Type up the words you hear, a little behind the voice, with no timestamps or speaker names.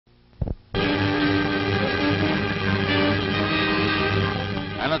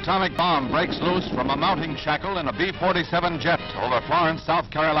atomic bomb breaks loose from a mounting shackle in a B-47 jet over Florence, South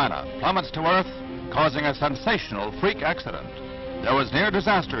Carolina, plummets to Earth, causing a sensational freak accident. There was near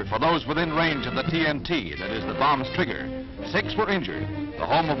disaster for those within range of the TNT, that is the bomb's trigger. 6 were injured. The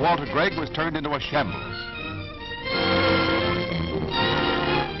home of Walter Gregg was turned into a shambles.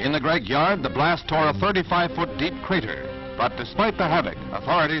 In the Gregg yard, the blast tore a 35-foot deep crater. But despite the havoc,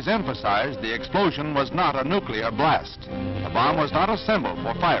 authorities emphasized the explosion was not a nuclear blast. The bomb was not assembled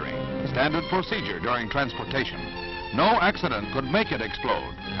for firing, standard procedure during transportation. No accident could make it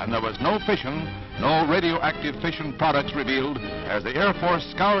explode, and there was no fission, no radioactive fission products revealed as the Air Force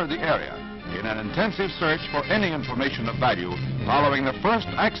scoured the area in an intensive search for any information of value following the first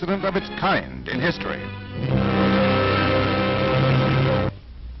accident of its kind in history.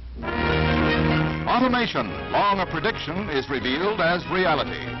 Automation, long a prediction, is revealed as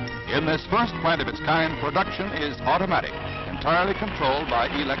reality. In this first plant of its kind, production is automatic, entirely controlled by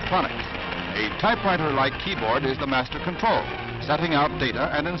electronics. A typewriter-like keyboard is the master control, setting out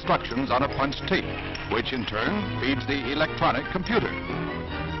data and instructions on a punched tape, which in turn feeds the electronic computer.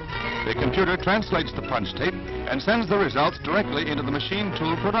 The computer translates the punch tape and sends the results directly into the machine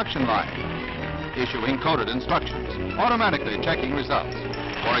tool production line, issuing coded instructions, automatically checking results.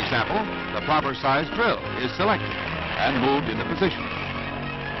 For example, the proper size drill is selected and moved into position.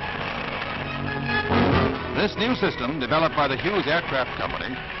 This new system, developed by the Hughes Aircraft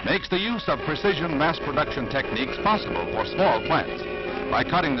Company, makes the use of precision mass production techniques possible for small plants. By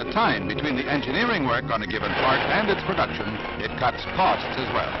cutting the time between the engineering work on a given part and its production, it cuts costs as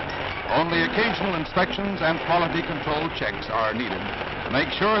well. Only occasional inspections and quality control checks are needed to make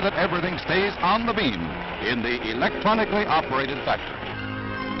sure that everything stays on the beam in the electronically operated factory.